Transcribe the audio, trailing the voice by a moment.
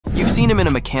You've seen him in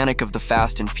a mechanic of the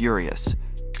Fast and Furious.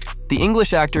 The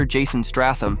English actor Jason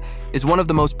Statham is one of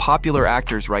the most popular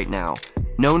actors right now,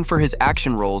 known for his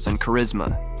action roles and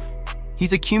charisma.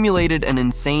 He's accumulated an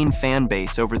insane fan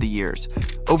base over the years.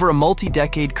 Over a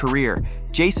multi-decade career,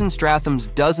 Jason Statham's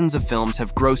dozens of films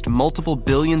have grossed multiple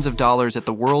billions of dollars at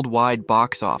the worldwide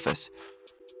box office.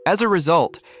 As a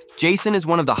result, Jason is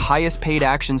one of the highest-paid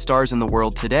action stars in the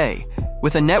world today,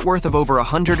 with a net worth of over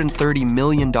 $130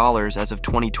 million as of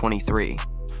 2023.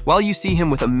 While you see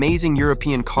him with amazing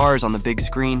European cars on the big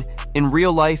screen, in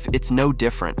real life, it's no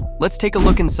different. Let's take a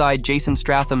look inside Jason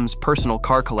Statham's personal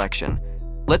car collection.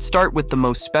 Let's start with the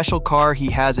most special car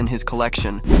he has in his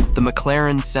collection, the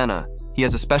McLaren Senna. He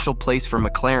has a special place for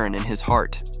McLaren in his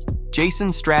heart.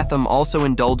 Jason Statham also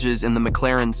indulges in the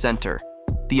McLaren Center,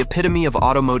 the epitome of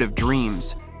automotive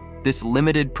dreams. This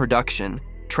limited production,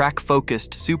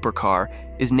 track-focused supercar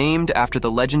is named after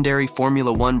the legendary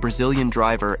Formula One Brazilian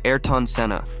driver Ayrton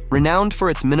Senna. Renowned for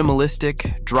its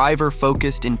minimalistic,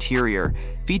 driver-focused interior,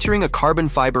 featuring a carbon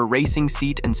fiber racing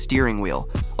seat and steering wheel,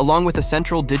 along with a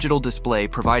central digital display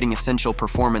providing essential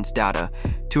performance data.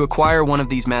 To acquire one of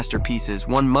these masterpieces,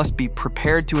 one must be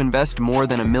prepared to invest more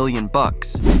than $1 million.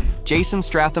 Jason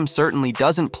Statham certainly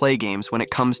doesn't play games when it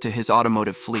comes to his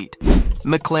automotive fleet.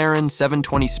 McLaren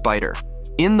 720 Spider.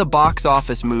 In the box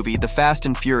office movie The Fast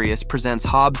and Furious presents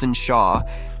Hobbs and Shaw,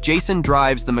 Jason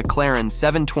drives the McLaren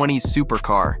 720's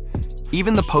supercar.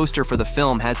 Even the poster for the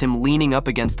film has him leaning up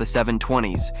against the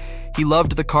 720s. He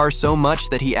loved the car so much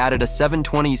that he added a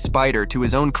 720 Spider to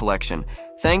his own collection,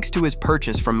 thanks to his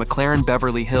purchase from McLaren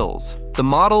Beverly Hills. The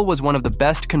model was one of the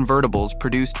best convertibles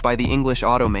produced by the English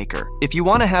automaker. If you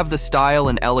want to have the style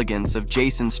and elegance of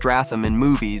Jason Statham in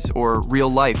movies or real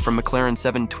life from McLaren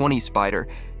 720 Spider,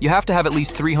 you have to have at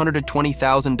least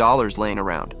 $320,000 laying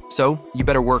around. So, you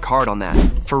better work hard on that.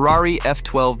 Ferrari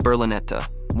F12 Berlinetta.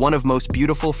 One of most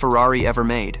beautiful Ferrari ever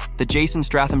made. The Jason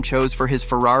Statham chose for his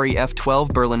Ferrari F12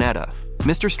 Berlinetta.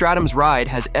 Mr. Statham's ride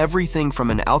has everything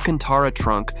from an Alcantara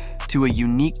trunk to a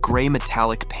unique gray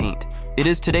metallic paint. It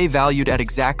is today valued at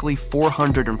exactly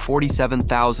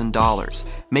 $447,000,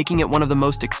 making it one of the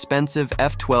most expensive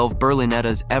F12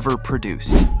 Berlinettas ever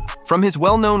produced. From his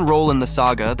well-known role in the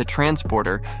saga, The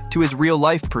Transporter, to his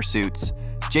real-life pursuits,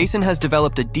 Jason has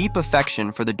developed a deep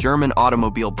affection for the German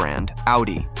automobile brand,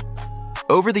 Audi.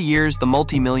 Over the years, the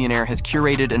multi-millionaire has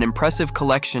curated an impressive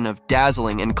collection of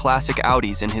dazzling and classic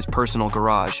Audis in his personal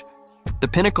garage. The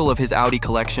pinnacle of his Audi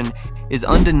collection is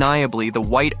undeniably the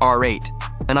white R8,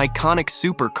 an iconic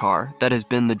supercar that has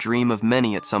been the dream of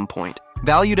many at some point.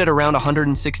 Valued at around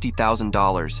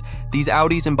 $160,000, these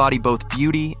Audis embody both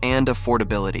beauty and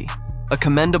affordability. A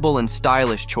commendable and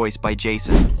stylish choice by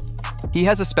Jason. He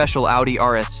has a special Audi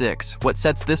RS6. What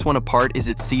sets this one apart is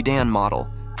its sedan model,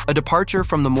 a departure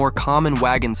from the more common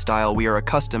wagon style we are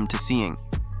accustomed to seeing.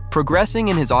 Progressing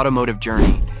in his automotive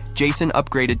journey, Jason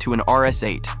upgraded to an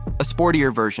RS8, a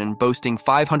sportier version boasting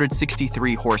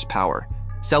 563 horsepower.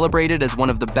 Celebrated as one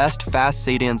of the best fast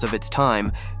sedans of its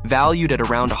time, valued at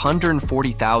around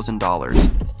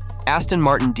 $140,000. Aston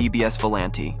Martin DBS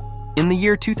Volante. In the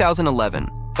year 2011,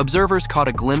 observers caught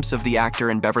a glimpse of the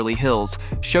actor in Beverly Hills,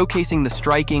 showcasing the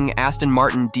striking Aston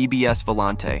Martin DBS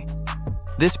Volante.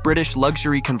 This British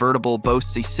luxury convertible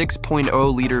boasts a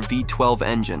 6.0-liter V12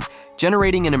 engine,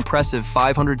 generating an impressive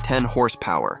 510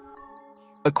 horsepower.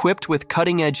 Equipped with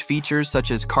cutting-edge features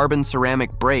such as carbon ceramic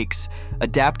brakes,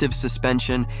 adaptive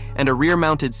suspension, and a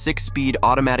rear-mounted 6-speed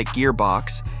automatic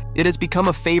gearbox, it has become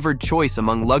a favored choice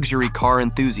among luxury car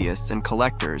enthusiasts and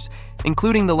collectors,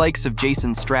 including the likes of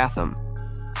Jason Statham.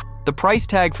 The price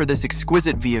tag for this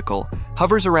exquisite vehicle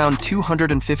hovers around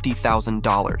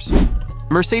 $250,000.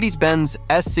 Mercedes-Benz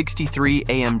S63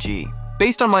 AMG.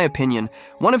 Based on my opinion,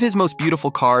 one of his most beautiful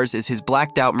cars is his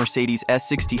blacked-out Mercedes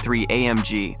S63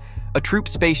 AMG, a troop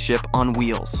spaceship on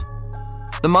wheels.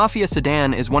 The Mafia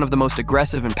sedan is one of the most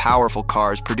aggressive and powerful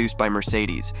cars produced by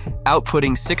Mercedes,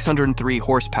 outputting 603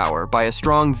 horsepower by a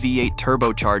strong V8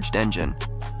 turbocharged engine.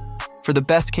 For the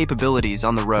best capabilities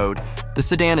on the road, the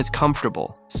sedan is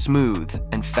comfortable, smooth,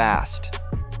 and fast.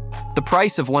 The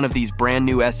price of one of these brand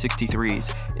new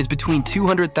S63s is between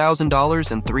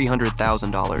 $200,000 and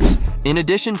 $300,000. In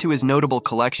addition to his notable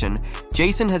collection,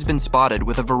 Jason has been spotted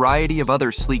with a variety of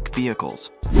other sleek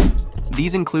vehicles.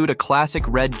 These include a classic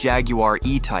red Jaguar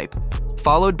E-Type,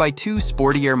 followed by two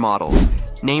sportier models,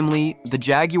 namely the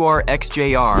Jaguar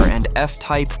XJR and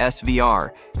F-Type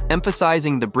SVR,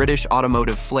 emphasizing the British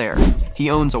automotive flair. He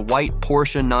owns a white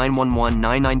Porsche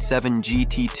 911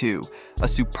 GT2, a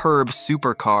superb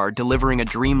supercar delivering a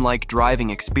dreamlike driving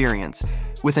experience,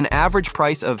 with an average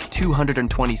price of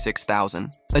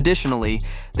 $226,000. Additionally,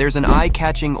 there's an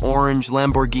eye-catching orange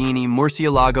Lamborghini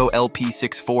Murcielago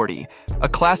LP640, a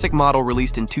classic model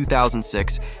released in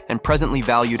 2006 and presently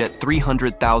valued at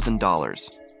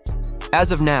 $300,000.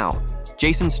 As of now,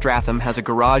 Jason Statham has a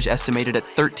garage estimated at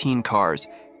 13 cars,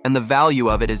 and the value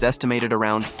of it is estimated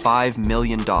around $5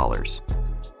 million.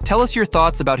 Tell us your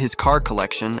thoughts about his car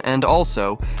collection, and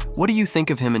also, what do you think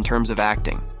of him in terms of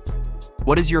acting?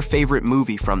 What is your favorite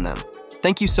movie from them?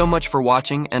 Thank you so much for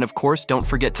watching, and of course, don't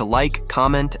forget to like,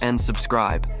 comment, and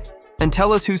subscribe. And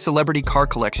tell us whose celebrity car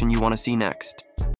collection you want to see next.